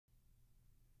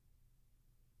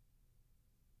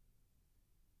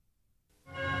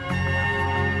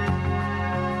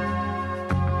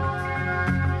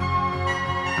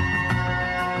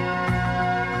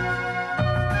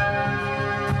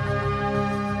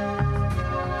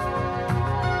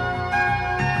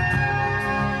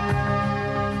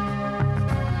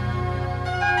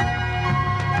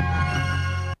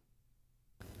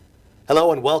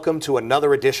Hello and welcome to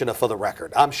another edition of For the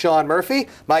Record. I'm Sean Murphy.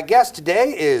 My guest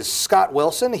today is Scott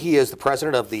Wilson. He is the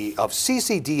president of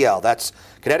CCDL. That's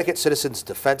Connecticut Citizens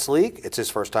Defense League. It's his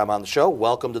first time on the show.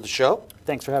 Welcome to the show.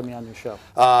 Thanks for having me on your show.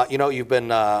 You know, you've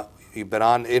been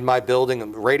on in my building, a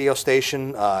radio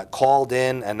station, called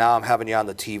in, and now I'm having you on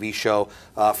the TV show.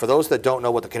 For those that don't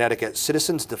know what the Connecticut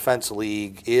Citizens Defense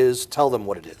League is, tell them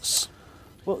what it is.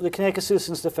 Well, the Connecticut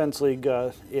Citizens Defense League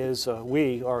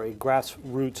we are a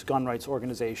grassroots gun rights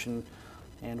organization,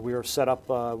 and we are set up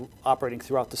operating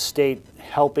throughout the state,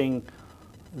 helping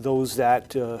those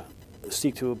that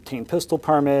seek to obtain pistol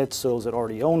permits, those that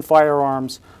already own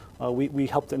firearms. We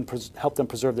help them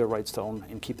preserve their rights to own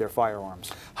and keep their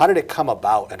firearms. How did it come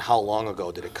about, and how long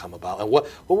ago did it come about? And what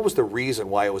was the reason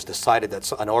why it was decided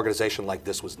that an organization like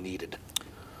this was needed?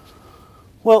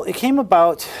 Well, it came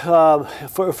about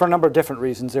for a number of different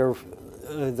reasons.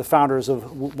 The founders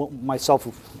of myself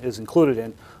is included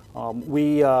in.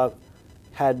 We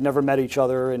had never met each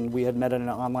other, and we had met in an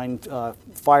online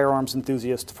firearms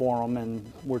enthusiast forum,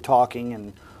 and we're talking,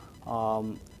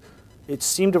 and it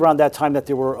seemed around that time that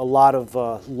there were a lot of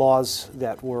laws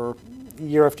that were,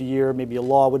 year after year, maybe a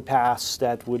law would pass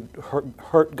that would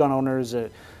hurt gun owners,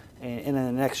 and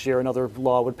then the next year another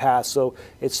law would pass. So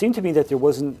it seemed to me that there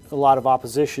wasn't a lot of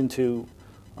opposition to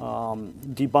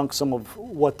debunk some of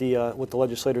what the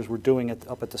legislators were doing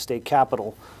up at the state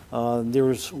capitol. There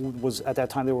was at that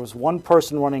time there was one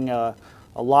person running a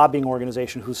lobbying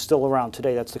organization who's still around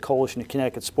today. That's the Coalition of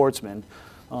Connecticut Sportsmen.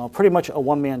 Pretty much a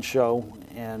one-man show,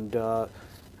 and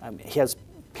he has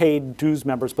paid dues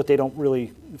members, but they don't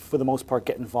really, for the most part,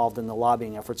 get involved in the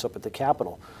lobbying efforts up at the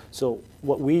Capitol. So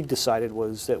what we decided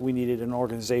was that we needed an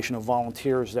organization of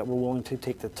volunteers that were willing to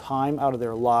take the time out of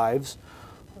their lives,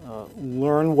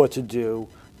 learn what to do,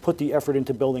 put the effort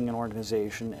into building an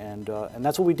organization, and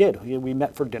that's what we did. We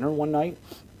met for dinner one night,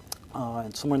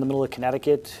 somewhere in the middle of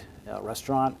Connecticut, a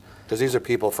restaurant. Because these are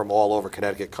people from all over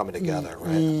Connecticut coming together,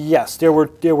 right? Yes, there were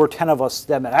 10 of us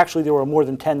that met. Actually, there were more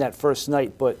than 10 that first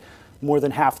night, but more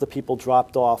than half the people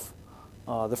dropped off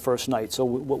the first night. So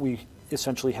what we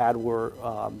essentially had were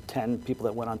 10 people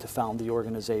that went on to found the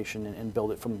organization and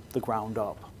build it from the ground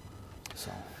up.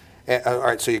 So. All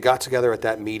right, so you got together at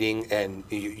that meeting, and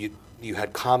you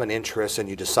had common interests, and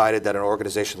you decided that an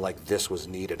organization like this was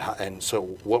needed. And so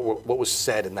what was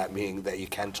said in that meeting that you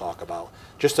can talk about?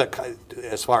 Just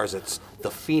as far as it's the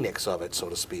phoenix of it, so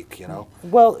to speak, you know?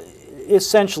 Well,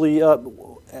 essentially,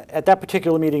 at that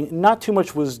particular meeting, not too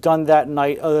much was done that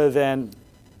night other than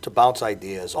to bounce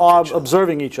ideas off each other.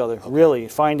 Observing each other, okay. Really,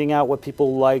 finding out what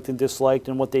people liked and disliked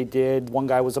and what they did. One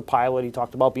guy was a pilot. He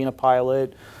talked about being a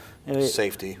pilot.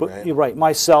 Safety, right? You're right.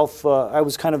 Myself, I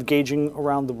was kind of gauging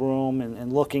around the room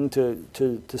and looking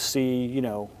to see, you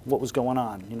know, what was going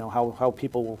on, you know, how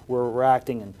people were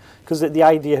reacting, and because the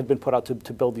idea had been put out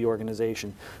to build the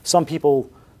organization. Some people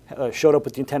showed up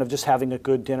with the intent of just having a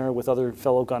good dinner with other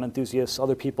fellow gun enthusiasts.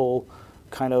 Other people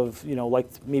kind of, you know,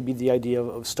 liked maybe the idea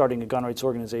of starting a gun rights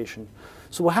organization.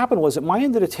 So what happened was, at my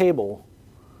end of the table,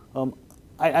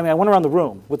 I went around the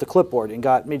room with the clipboard and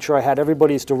made sure I had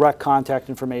everybody's direct contact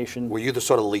information. Were you the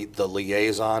sort of the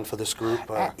liaison for this group?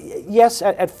 Yes,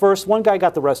 at first. One guy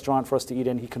got the restaurant for us to eat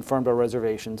in. He confirmed our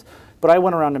reservations. But I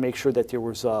went around to make sure that there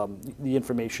was the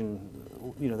information,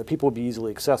 you know, that people would be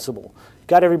easily accessible.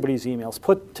 Got everybody's emails,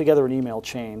 put together an email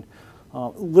chain.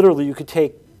 Literally, you could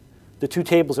take the two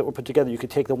tables that were put together. You could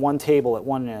take the one table at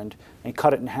one end and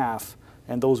cut it in half,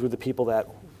 and those were the people that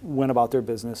went about their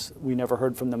business. We never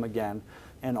heard from them again.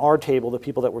 And our table, the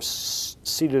people that were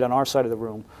seated on our side of the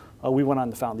room, we went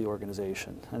on to found the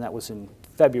organization, and that was in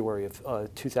February of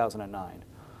 2009.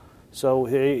 So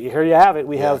here you have it.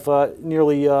 We have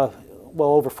nearly, well,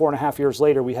 over 4.5 years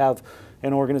later, we have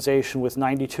an organization with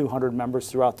 9,200 members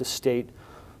throughout the state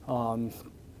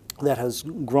that has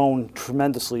grown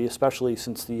tremendously, especially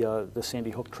since the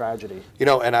Sandy Hook tragedy. You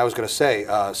know, and I was going to say,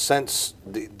 since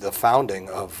the founding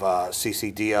of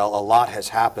CCDL, a lot has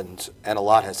happened, and a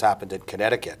lot has happened in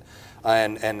Connecticut.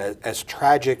 And as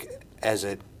tragic as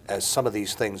some of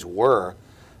these things were,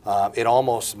 it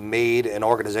almost made an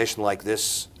organization like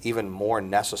this even more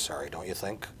necessary, don't you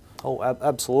think? Oh,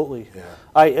 absolutely.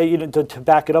 Yeah. You know, to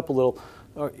back it up a little,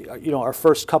 you know, our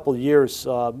first couple of years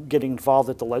getting involved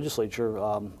at the legislature,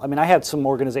 I mean, I had some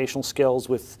organizational skills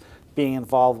with being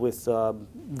involved with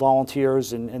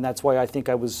volunteers, and that's why I think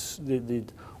I was the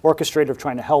orchestrator of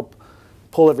trying to help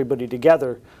pull everybody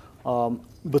together.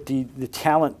 But the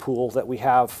talent pool that we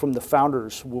have from the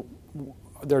founders,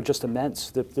 they're just immense.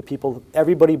 The people,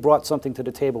 everybody brought something to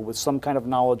the table with some kind of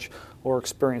knowledge or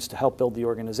experience to help build the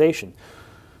organization.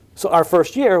 So our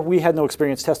first year, we had no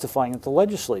experience testifying at the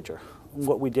legislature.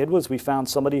 what we did was we found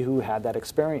somebody who had that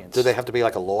experience. Do they have to be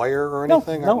like a lawyer or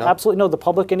anything? No, absolutely no. The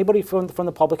public, anybody from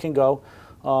the public can go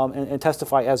and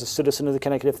testify as a citizen of the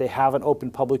Connecticut if they have an open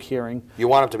public hearing. You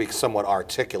want them to be somewhat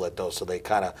articulate, though, so they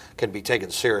kind of can be taken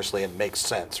seriously and make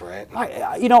sense, right?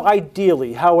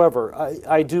 Ideally. However,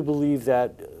 I do believe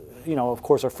that, of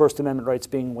course, our First Amendment rights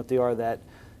being what they are, that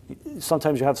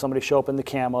sometimes you have somebody show up in the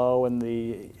camo and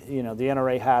the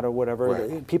NRA hat or whatever.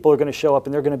 Right. People are going to show up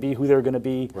and they're going to be who they're going to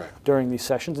be during these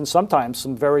sessions. And sometimes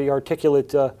some very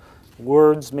articulate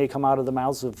words may come out of the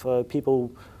mouths of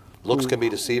people. Looks can be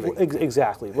deceiving.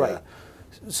 Exactly, right. Yeah.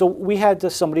 So we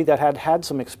had somebody that had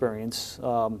some experience,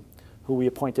 who we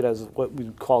appointed as what we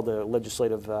call the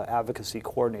legislative advocacy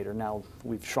coordinator. Now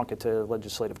we've shrunk it to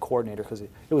legislative coordinator because it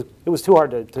was too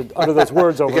hard to utter those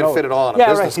words over and over. You can fit it all on a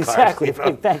business card. Exactly.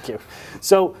 Thank you.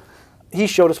 So he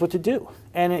showed us what to do,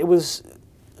 and it was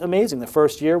amazing. The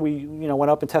first year we went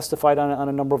up and testified on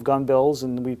a number of gun bills,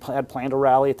 and we had planned a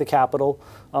rally at the Capitol.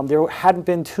 There hadn't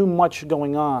been too much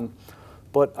going on.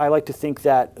 But I like to think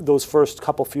that those first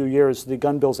few years, the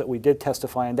gun bills that we did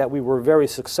testify on, that we were very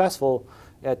successful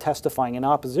at testifying in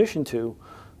opposition to,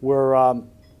 it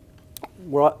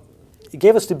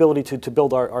gave us the ability to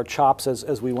build our chops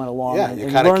as we went along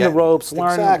and learn the ropes,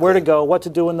 learn where to go, what to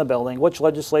do in the building, which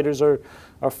legislators are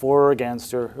for or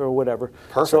against or whatever.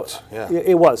 Perfect. So yeah.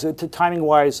 It was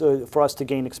timing-wise for us to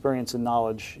gain experience and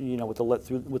knowledge, with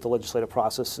the legislative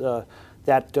process.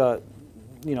 That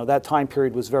time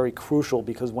period was very crucial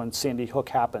because when Sandy Hook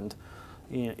happened,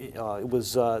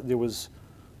 there was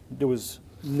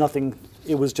nothing.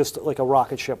 It was just like a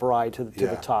rocket ship ride to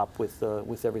the top with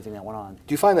everything that went on.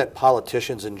 Do you find that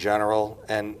politicians in general,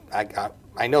 and I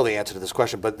know the answer to this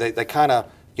question, but they kind of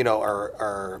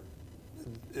are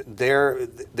they're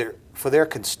for their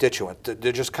constituent,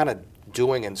 they're just kind of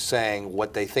doing and saying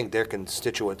what they think their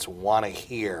constituents want to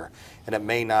hear, and it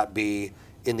may not be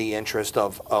in the interest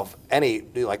of any,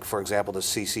 like for example the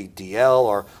CCDL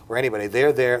or anybody.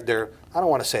 They're I don't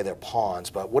want to say they're pawns,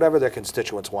 but whatever their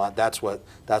constituents want, that's what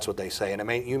they say,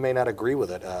 and you may not agree with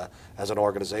it as an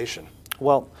organization.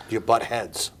 Well, you butt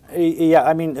heads. Yeah,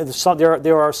 I mean,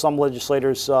 there are some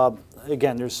legislators.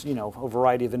 Again, there's a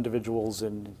variety of individuals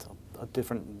and a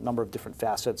number of different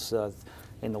facets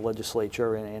in the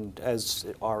legislature, and as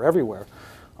are everywhere.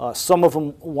 Some of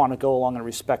them want to go along and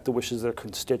respect the wishes of their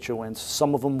constituents.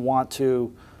 Some of them want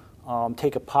to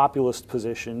take a populist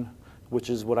position, which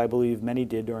is what I believe many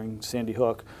did during Sandy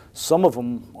Hook. Some of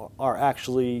them are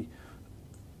actually,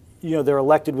 they're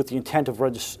elected with the intent of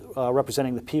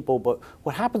representing the people, but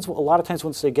what happens a lot of times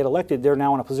once they get elected, they're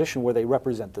now in a position where they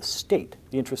represent the state,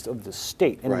 the interest of the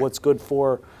state, and what's good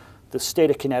for the state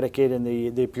of Connecticut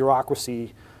and the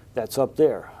bureaucracy that's up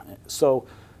there. So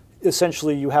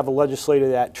essentially, you have a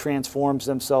legislator that transforms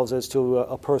themselves as to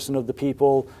a person of the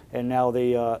people, and now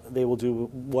they will do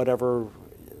whatever,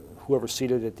 whoever's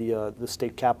seated at the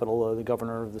state capitol, the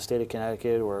governor of the state of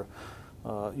Connecticut, or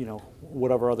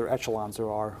whatever other echelons there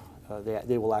are,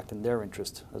 they will act in their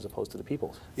interest as opposed to the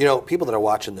people's. People that are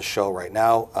watching the show right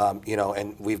now,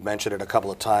 and we've mentioned it a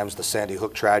couple of times, the Sandy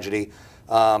Hook tragedy.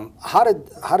 How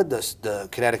did the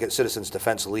Connecticut Citizens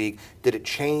Defense League, did it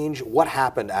change? What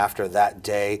happened after that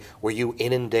day? Were you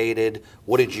inundated?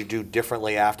 What did you do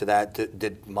differently after that?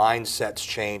 Did mindsets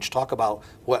change? Talk about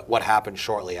what happened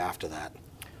shortly after that.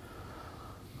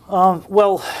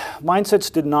 Well, mindsets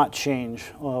did not change.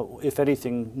 If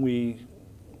anything, we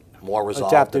more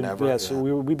resolved adapted, than ever. Yes, yeah. So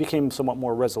we became somewhat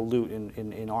more resolute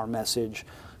in our message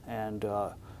and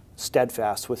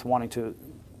steadfast with wanting to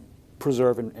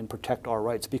preserve and protect our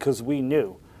rights, because we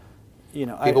knew,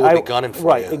 people would be gunning for you.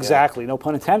 Right, exactly. No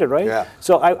pun intended, right? Yeah.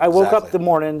 So I woke up the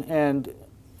morning and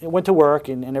went to work,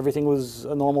 and everything was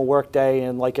a normal work day,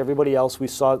 and like everybody else, we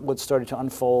saw what started to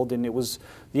unfold, and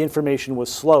the information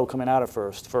was slow coming out at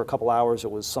first. For a couple hours, it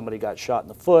was somebody got shot in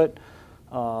the foot,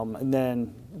 and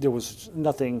then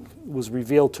nothing was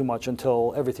revealed too much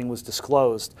until everything was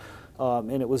disclosed,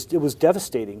 and it was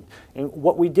devastating. And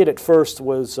what we did at first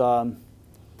was,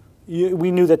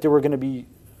 we knew that there were going to be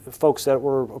folks that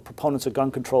were proponents of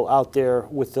gun control out there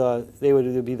they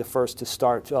would be the first to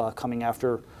start coming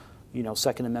after,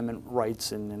 Second Amendment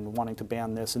rights and wanting to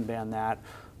ban this and ban that.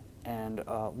 And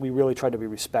we really tried to be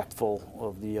respectful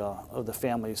of the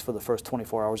families for the first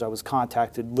 24 hours. I was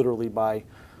contacted literally by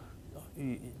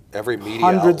every media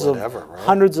outlet ever, right?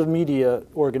 Hundreds of media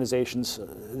organizations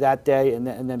that day, and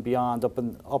then beyond,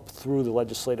 up through the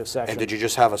legislative section. And did you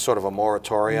just have a sort of a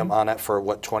moratorium on it for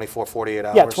what, 24, 48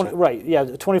 hours? Yeah, right. Yeah,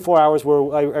 24 hours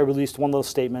where I released one little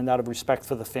statement out of respect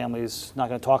for the families. Not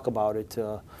going to talk about it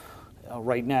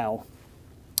right now,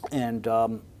 and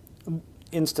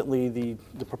instantly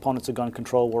the proponents of gun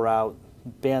control were out,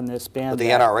 ban this, ban But that.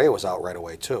 the NRA was out right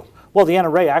away, too. Well, the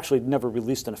NRA actually never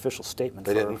released an official statement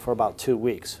They didn't? for about 2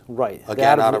 weeks. Right.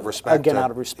 Again, out of respect? Again,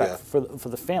 out of respect Yeah. for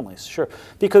the families, sure.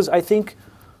 Because I think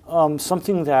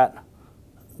something that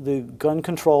the gun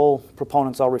control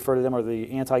proponents, I'll refer to them, or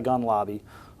the anti-gun lobby,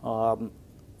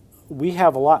 we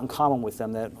have a lot in common with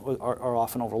them that are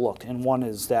often overlooked. And one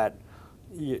is that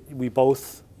we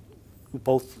both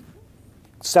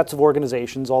sets of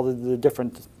organizations, all the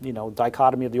different,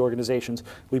 dichotomy of the organizations,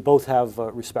 we both have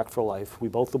respect for life. We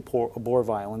both abhor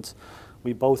violence.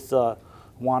 We both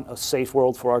want a safe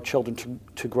world for our children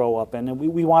to grow up in. And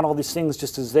we want all these things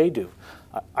just as they do.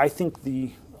 I think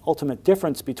the ultimate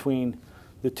difference between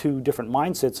the two different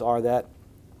mindsets are that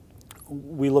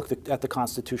we look at the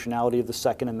constitutionality of the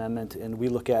Second Amendment, and we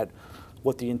look at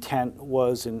what the intent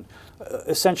was, and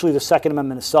essentially the Second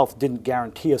Amendment itself didn't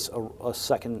guarantee us a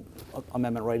Second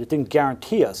Amendment right. It didn't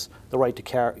guarantee us the right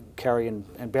to carry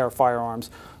and bear firearms.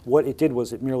 What it did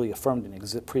was it merely affirmed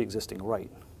an pre-existing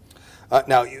right.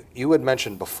 Now, you had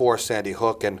mentioned before Sandy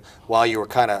Hook, and while you were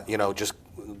kind of, just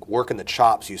working the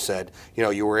chops, you said,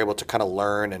 you were able to kind of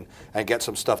learn and get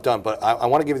some stuff done. But I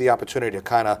want to give you the opportunity to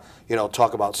kind of,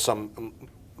 talk about some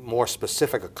more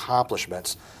specific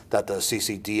accomplishments that the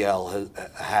CCDL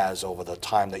has over the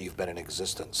time that you've been in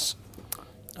existence.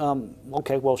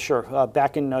 Okay, well, sure.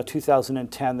 Back in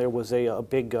 2010, there was a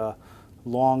big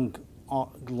long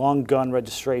gun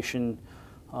registration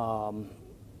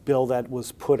bill that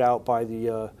was put out by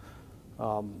the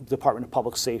Department of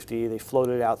Public Safety. They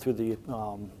floated it out through the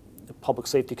Public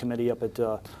Safety Committee up at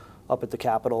the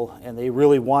Capitol, and they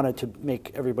really wanted to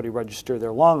make everybody register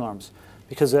their long arms.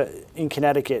 Because in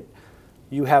Connecticut,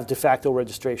 you have de facto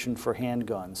registration for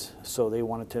handguns, so they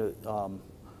wanted to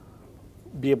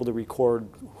be able to record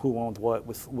who owned what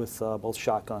with both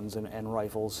shotguns and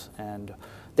rifles. And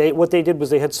what they did was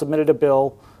they had submitted a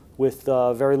bill with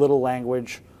very little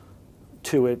language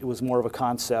to it. It was more of a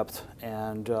concept,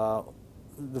 and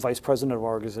the vice president of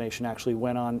our organization actually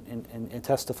went on and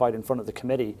testified in front of the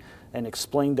committee and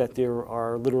explained that there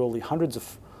are literally hundreds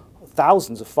of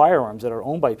thousands of firearms that are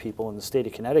owned by people in the state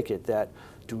of Connecticut that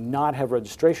do not have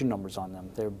registration numbers on them.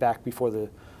 They're back before the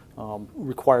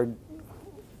required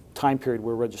time period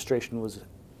where registration was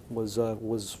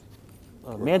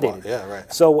mandated. Yeah,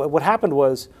 right. So what happened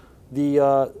was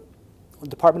the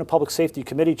Department of Public Safety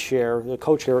Committee chair, the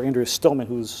co-chair, Andrea Stillman,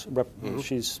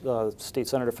 she's state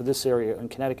senator for this area in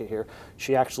Connecticut here,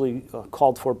 she actually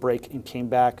called for a break and came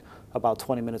back about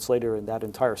 20 minutes later, and that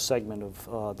entire segment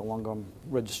of the long gun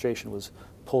registration was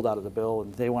pulled out of the bill,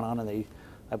 and they went on and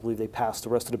I believe they passed the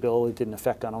rest of the bill. It didn't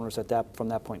affect gun owners from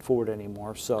that point forward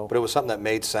anymore. So, but it was something that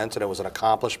made sense, and it was an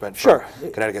accomplishment for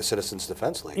Connecticut Citizens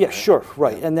Defense League. Yeah, right? sure,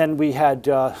 right. Yeah. And then we had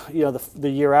the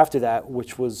year after that,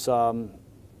 which was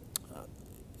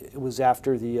it was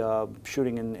after the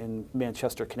shooting in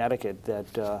Manchester, Connecticut,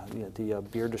 that the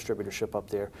beer distributorship up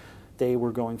there, they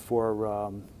were going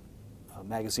for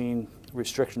magazine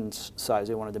restrictions size.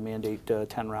 They wanted to mandate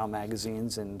 10-round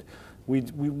magazines, and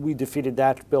we defeated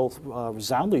that bill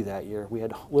resoundingly that year. We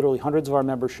had literally hundreds of our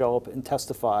members show up and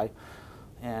testify,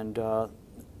 and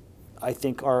I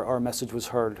think our message was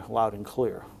heard loud and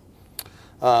clear.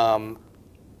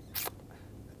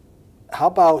 How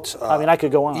about? I mean, I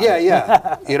could go on. Yeah,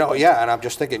 yeah. Yeah. And I'm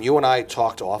just thinking. You and I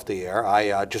talked off the air.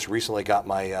 I just recently got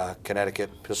my Connecticut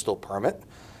pistol permit,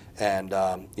 and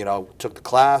took the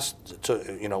class.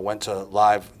 Went to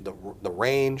the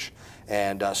range,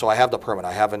 and so I have the permit.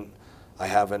 I haven't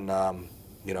gone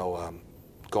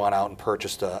out and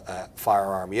purchased a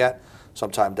firearm yet.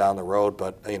 Sometime down the road,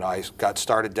 but I got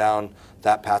started down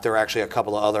that path. There are actually a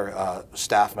couple of other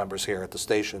staff members here at the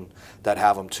station that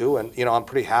have them too, and I'm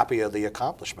pretty happy of the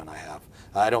accomplishment I have.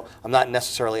 I'm not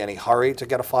necessarily in any hurry to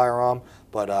get a firearm,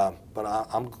 but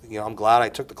I'm glad I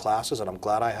took the classes, and I'm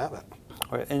glad I have it.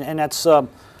 Right. And that's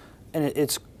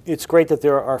it's great that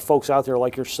there are folks out there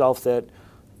like yourself that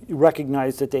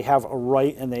recognize that they have a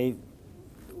right, and they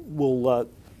will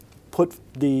put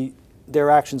their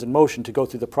actions in motion to go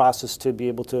through the process to be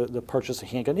able to purchase a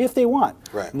handgun if they want.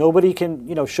 Right. Nobody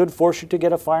should force you to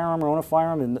get a firearm or own a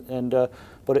firearm,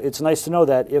 but it's nice to know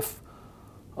that if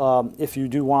you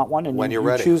do want one and when you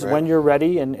ready, choose right? when you're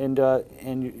ready, and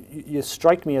you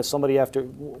strike me as somebody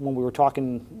when we were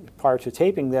talking prior to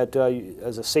taping that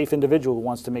as a safe individual who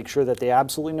wants to make sure that they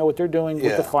absolutely know what they're doing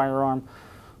with the firearm.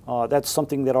 That's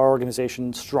something that our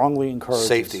organization strongly encourages.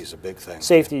 Safety is a big thing.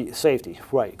 Safety,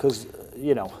 right? Because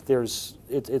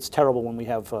it's terrible when we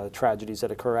have tragedies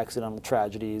that occur, accidental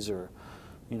tragedies, or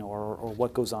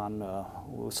what goes on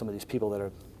with some of these people that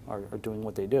are are doing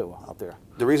what they do out there.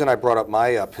 The reason I brought up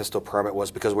my pistol permit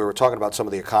was because we were talking about some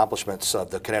of the accomplishments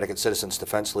of the Connecticut Citizens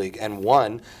Defense League, and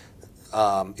one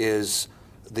is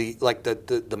the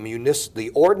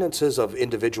ordinances of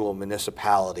individual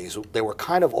municipalities. They were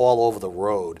kind of all over the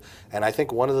road, and I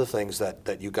think one of the things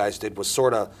that you guys did was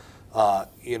sort of,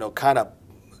 kind of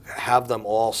have them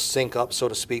all sync up, so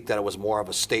to speak, that it was more of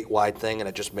a statewide thing and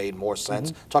it just made more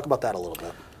sense. Talk about that a little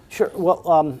bit. Sure.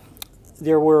 Well,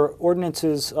 there were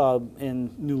ordinances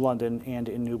in New London and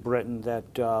in New Britain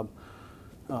that,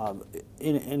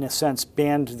 in a sense,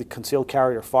 banned the concealed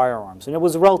carry of firearms. And it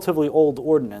was a relatively old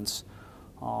ordinance,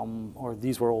 or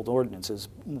these were old ordinances.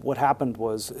 What happened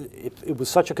was it was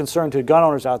such a concern to gun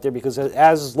owners out there because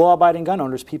as law-abiding gun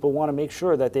owners, people want to make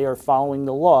sure that they are following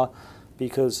the law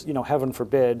because, heaven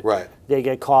forbid, they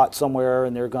get caught somewhere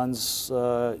and their gun's,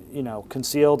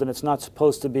 concealed and it's not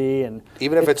supposed to be. And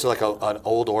even if it's like an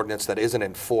old ordinance that isn't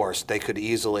enforced, they could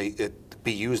easily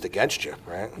be used against you,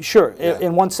 right? Sure, yeah.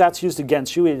 And once that's used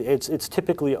against you, it's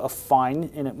typically a fine,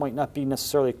 and it might not be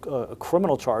necessarily a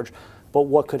criminal charge. But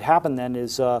what could happen then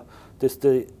is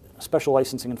the Special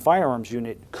Licensing and Firearms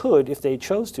Unit could, if they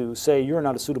chose to, say you're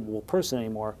not a suitable person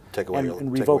anymore, take away your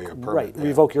permit, right,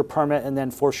 revoke your permit, and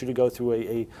then force you to go through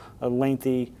a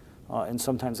lengthy and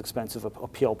sometimes expensive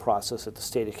appeal process at the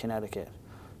state of Connecticut.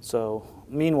 So,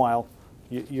 meanwhile,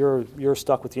 you're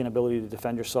stuck with the inability to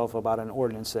defend yourself about an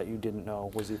ordinance that you didn't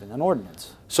know was even an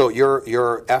ordinance. So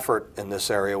your effort in this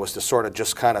area was to sort of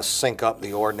just kind of sync up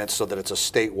the ordinance so that it's a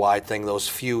statewide thing. Those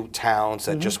few towns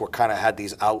that just were kind of had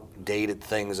these outdated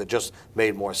things, it just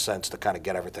made more sense to kind of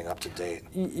get everything up to date.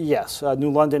 Yes,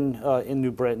 New London in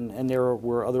New Britain, and there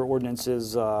were other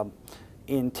ordinances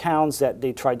in towns that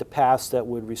they tried to pass that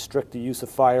would restrict the use of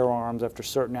firearms after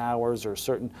certain hours or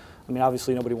certain. I mean,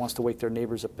 obviously nobody wants to wake their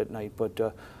neighbors up at night,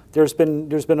 but there's been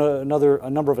a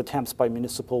number of attempts by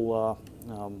municipal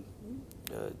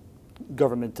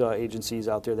government agencies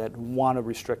out there that want to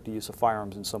restrict the use of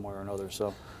firearms in some way or another.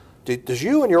 So, does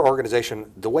you and your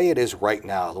organization, the way it is right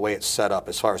now, the way it's set up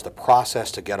as far as the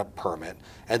process to get a permit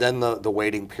and then the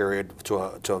waiting period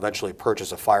to eventually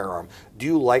purchase a firearm, do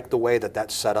you like the way that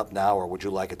that's set up now, or would you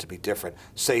like it to be different?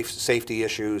 Safety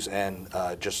issues and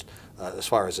just as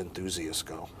far as enthusiasts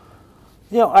go.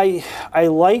 I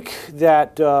like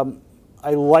that.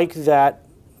 I like that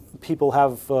people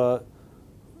have the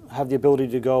ability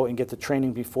to go and get the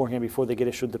training beforehand before they get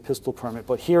issued the pistol permit.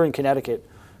 But here in Connecticut,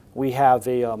 we have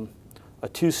a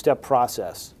two-step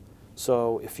process.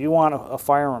 So if you want a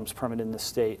firearms permit in the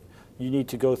state, you need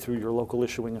to go through your local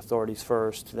issuing authorities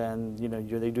first. Then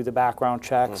they do the background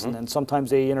checks, and then sometimes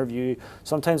they interview.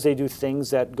 Sometimes they do things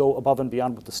that go above and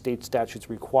beyond what the state statutes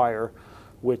require,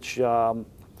 which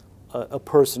a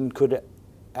person could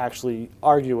actually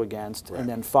argue against and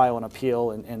then file an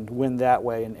appeal and win that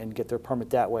way and get their permit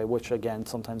that way, which again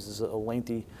sometimes is a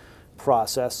lengthy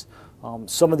process.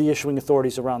 Some of the issuing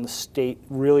authorities around the state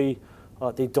really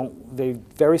they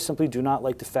very simply do not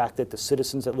like the fact that the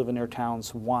citizens that live in their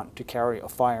towns want to carry a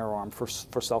firearm for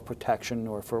self-protection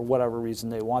or for whatever reason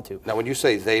they want to. Now when you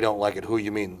say they don't like it, who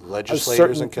you mean,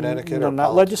 legislators in Connecticut? No, or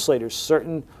not legislators,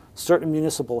 certain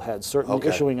municipal heads, certain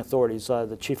issuing authorities,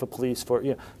 the chief of police for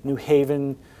New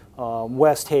Haven,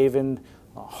 West Haven,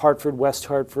 Hartford, West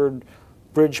Hartford,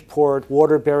 Bridgeport,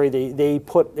 Waterbury.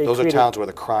 Those are towns where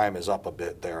the crime is up a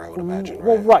bit there, I would imagine. Right?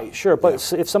 Well, right, sure,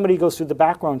 but if somebody goes through the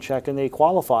background check and they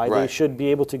qualify, they should be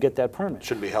able to get that permit.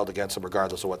 Shouldn't be held against them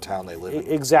regardless of what town they live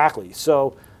in. Exactly.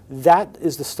 So that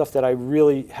is the stuff that I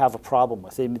really have a problem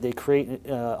with. They create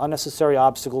unnecessary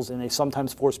obstacles, and they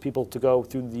sometimes force people to go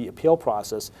through the appeal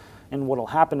process. And what will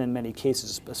happen in many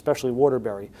cases, especially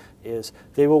Waterbury, is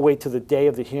they will wait to the day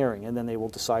of the hearing, and then they will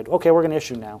decide, okay, we're going to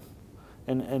issue now.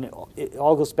 And it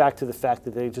all goes back to the fact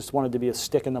that they just wanted to be a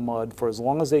stick in the mud for as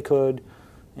long as they could,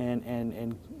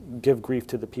 and give grief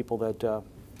to the people that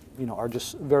are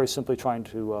just very simply trying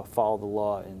to follow the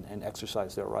law and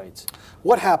exercise their rights.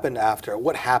 What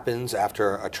happens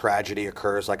after a tragedy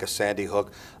occurs, like a Sandy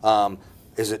Hook?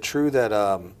 Is it true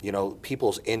that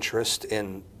people's interest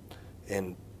in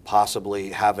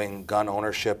possibly having gun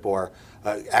ownership or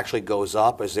actually goes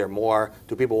up? Is there more?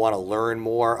 Do people want to learn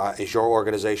more? Is your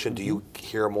organization? Do you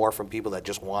hear more from people that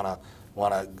just want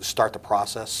to start the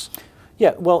process?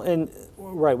 Yeah, well,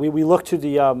 we look to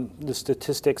the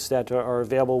statistics that are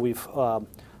available. We've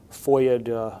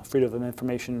FOIA'd Freedom of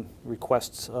Information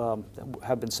requests that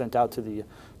have been sent out to the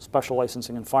Special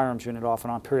Licensing and Firearms Unit off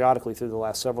and on periodically through the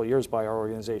last several years by our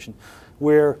organization,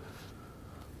 where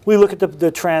we look at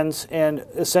the trends, and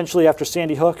essentially after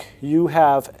Sandy Hook, you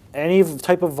have any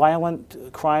type of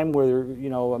violent crime, whether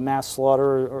a mass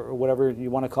slaughter or whatever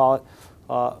you want to call it.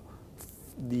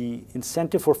 the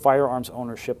incentive for firearms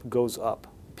ownership goes up.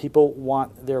 People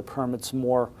want their permits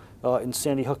more in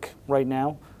Sandy Hook right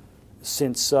now.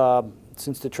 Since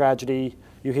the tragedy,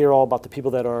 you hear all about the people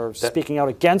that are speaking out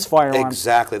against firearms.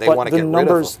 Exactly, they want to get rid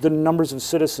of them. The numbers of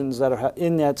citizens that are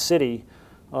in that city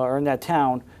or in that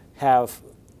town have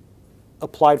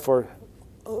applied for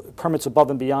permits above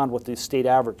and beyond what the state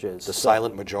average is. The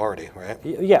silent majority, right?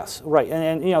 Yes, right,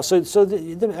 and you know, so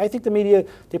I think the media,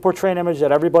 they portray an image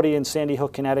that everybody in Sandy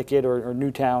Hook, Connecticut, or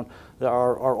Newtown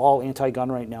are all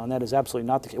anti-gun right now, and that is absolutely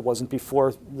not the case. It wasn't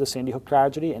before the Sandy Hook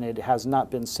tragedy, and it has not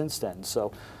been since then.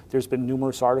 So there's been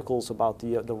numerous articles about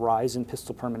the rise in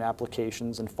pistol permit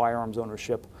applications and firearms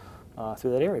ownership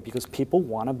through that area because people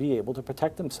want to be able to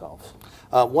protect themselves.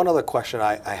 One other question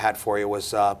I had for you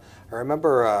was, I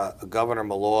remember Governor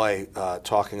Malloy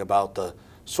talking about the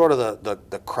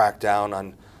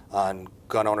crackdown on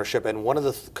gun ownership, and one of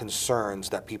the concerns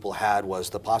that people had was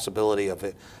the possibility of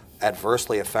it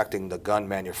adversely affecting the gun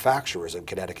manufacturers in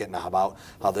Connecticut and about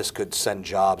how this could send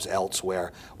jobs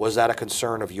elsewhere. Was that a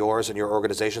concern of yours and your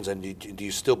organizations, and do you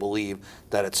still believe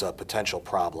that it's a potential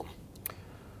problem?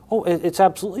 Oh, it's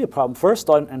absolutely a problem. First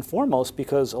and foremost,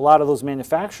 because a lot of those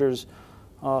manufacturers,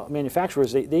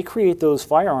 they create those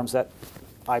firearms that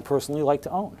I personally like to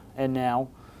own, and now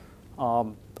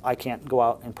I can't go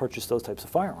out and purchase those types of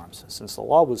firearms since the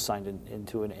law was signed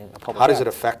into a public. How does it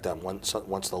affect them once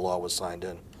the law was signed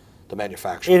in? The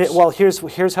manufacturers. Well,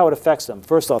 here's how it affects them.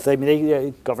 First off,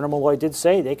 Governor Malloy did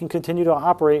say they can continue to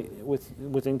operate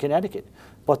within Connecticut,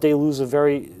 but they lose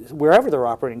wherever they're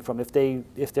operating from. If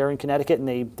they're in Connecticut and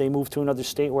they move to another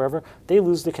state, wherever, they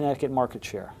lose the Connecticut market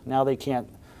share. Now they can't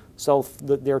sell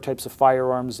their types of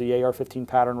firearms, the AR-15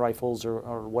 pattern rifles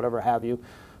or whatever have you,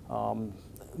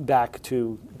 back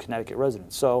to Connecticut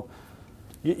residents. So,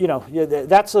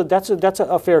 that's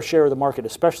a fair share of the market,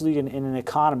 especially in an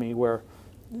economy where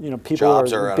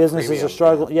businesses are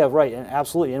struggling. Yeah, right, and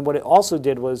absolutely. And what it also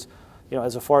did was,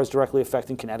 as far as directly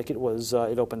affecting Connecticut, was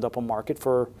it opened up a market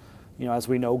for, as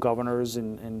we know, governors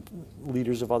and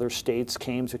leaders of other states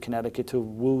came to Connecticut to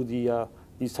woo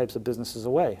these types of businesses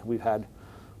away. We've had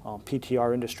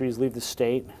PTR Industries leave the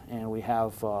state, and we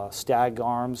have Stag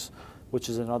Arms, which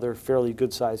is another fairly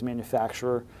good-sized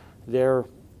manufacturer. They're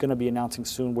going to be announcing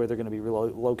soon where they're going to be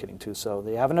relocating to. So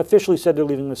they haven't officially said they're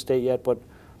leaving the state yet, but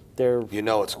they're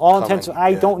it's all coming. intents.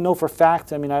 I don't know for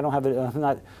fact. I mean, I'm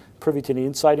not privy to the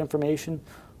inside information,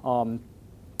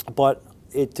 but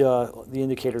the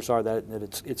indicators are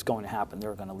that it's going to happen.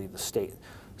 They're going to leave the state.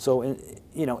 So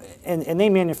and they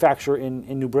manufacture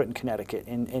in New Britain, Connecticut,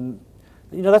 and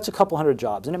that's a couple hundred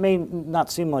jobs, and it may not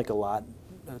seem like a lot,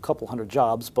 a couple hundred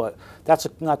jobs, but that's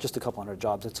not just a couple hundred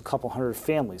jobs. It's a couple hundred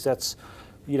families. That's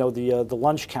the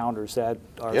lunch counters that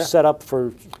are set up for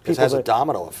people. It has a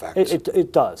domino effect.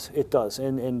 It does.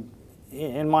 And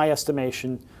in my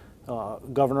estimation,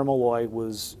 Governor Malloy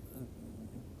was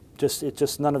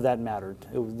just none of that mattered.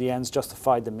 The ends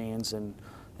justified the means, and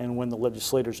when the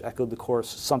legislators echoed the chorus,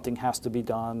 something has to be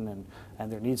done,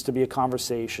 and there needs to be a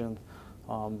conversation.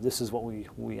 This is what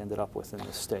we ended up with in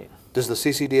this state. Does the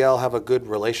CCDL have a good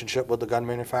relationship with the gun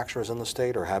manufacturers in the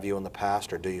state, or have you in the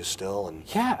past, or do you still? And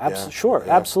sure,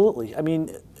 absolutely. I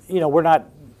mean, we're not,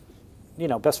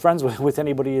 best friends with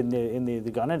anybody in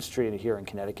the gun industry here in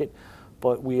Connecticut,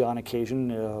 but we, on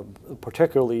occasion,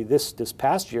 particularly this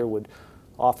past year, would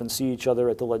often see each other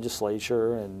at the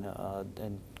legislature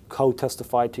and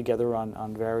co-testify together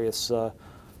on various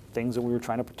things that we were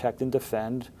trying to protect and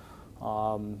defend.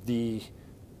 The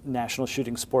National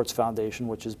Shooting Sports Foundation,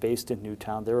 which is based in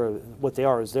Newtown, they're a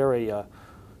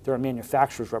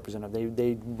manufacturer's representative.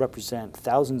 They represent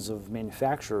thousands of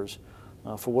manufacturers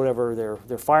for whatever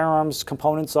their firearms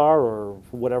components are, or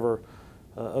whatever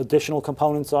additional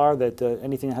components are, that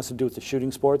anything that has to do with the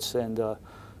shooting sports, and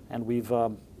we've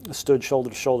stood shoulder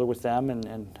to shoulder with them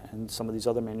and some of these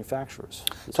other manufacturers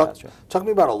this past year. Talk to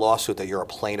me about a lawsuit that you're a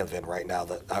plaintiff in right now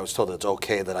that I was told that it's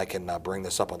okay that I can bring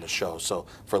this up on the show. So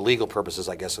for legal purposes,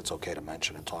 I guess it's okay to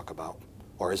mention and talk about,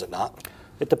 or is it not?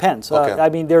 It depends. Okay. I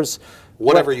mean, there's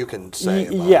whatever you can say.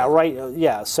 Yeah, right.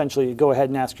 Yeah, essentially, go ahead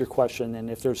and ask your question,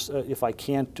 and if I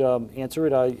can't answer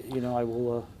it, I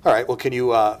will. All right. Well, can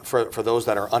you, for those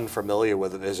that are unfamiliar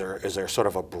with it, is there sort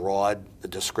of a broad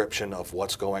description of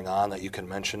what's going on that you can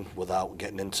mention without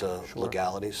getting into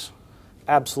legalities?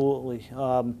 Absolutely.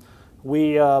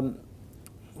 We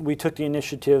took the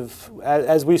initiative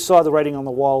as we saw the writing on the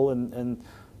wall, and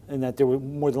that there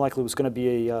more than likely was going to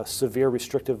be a severe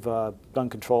restrictive gun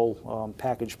control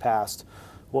package passed.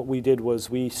 What we did was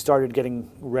we started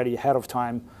getting ready ahead of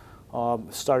time,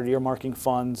 started earmarking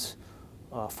funds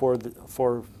for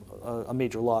a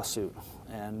major lawsuit,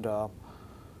 and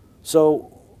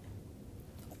So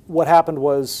what happened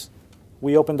was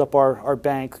we opened up our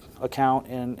bank account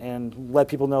and let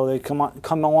people know they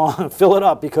come along and fill it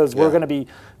up, because we're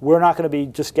not going to be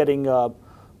just getting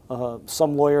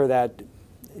some lawyer that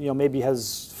maybe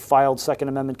has filed Second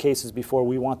Amendment cases before.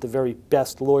 We want the very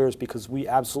best lawyers, because we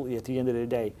absolutely, at the end of the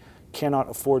day, cannot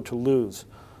afford to lose.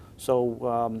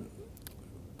 So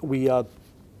we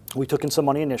took in some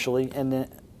money initially, and then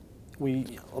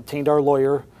we obtained our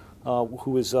lawyer,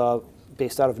 who is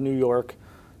based out of New York,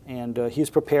 and he's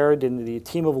prepared, and the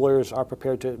team of lawyers are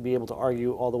prepared to be able to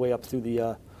argue all the way up through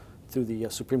the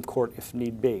Supreme Court if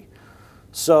need be.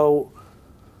 So,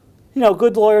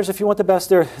 good lawyers, if you want the best,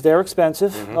 they're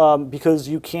expensive, because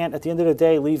you can't, at the end of the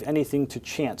day, leave anything to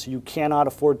chance. You cannot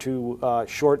afford to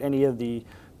short any of the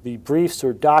briefs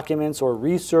or documents or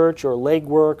research or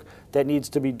legwork that needs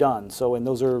to be done. So, and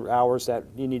those are hours that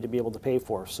you need to be able to pay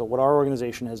for. So what our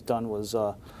organization has done was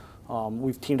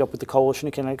we've teamed up with the Coalition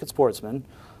of Connecticut Sportsmen.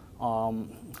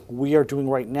 We are doing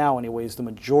right now, anyways, the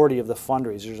majority of the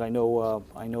fundraisers. I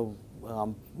know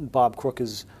Bob Crook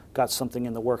has got something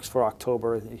in the works for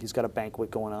October. He's got a banquet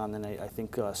going on, and I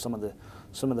think some of the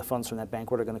funds from that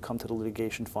banquet are going to come to the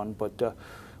litigation fund. But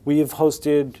we have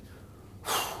hosted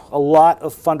a lot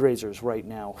of fundraisers right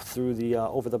now through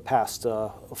over the past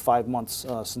 5 months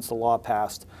since the law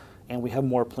passed, and we have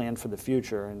more planned for the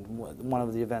future. And one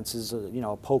of the events is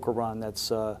a poker run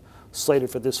that's slated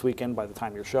for this weekend. By the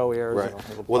time your show airs, right.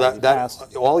 Well,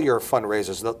 all your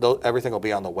fundraisers, everything will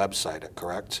be on the website,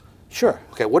 correct? Sure.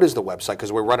 Okay, what is the website?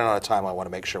 Because we're running out of time. I want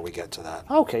to make sure we get to that.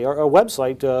 Okay, our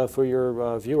website for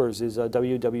your viewers is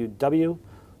www.ccdl.us.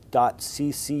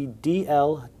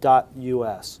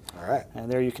 All right. And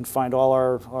there you can find all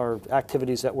our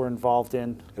activities that we're involved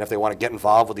in. And if they want to get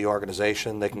involved with the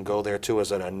organization, they can go there too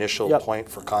as an initial point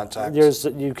for contact?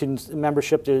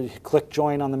 Membership, to click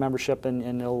join on the membership, and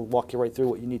it'll walk you right through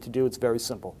what you need to do. It's very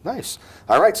simple. Nice.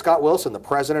 All right, Scott Wilson, the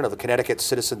president of the Connecticut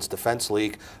Citizens Defense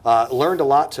League. Learned a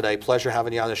lot today. Pleasure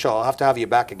having you on the show. I'll have to have you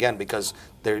back again, because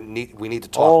we need to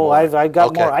talk more. I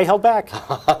got more. I held back.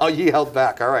 Oh, you held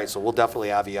back. All right, so we'll definitely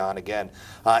have you on again.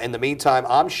 In the meantime,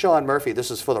 I'm Sean Murphy.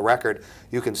 This is For the Record.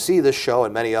 You can see this show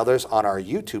and many others on our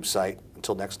YouTube site.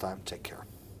 Until next time, take care.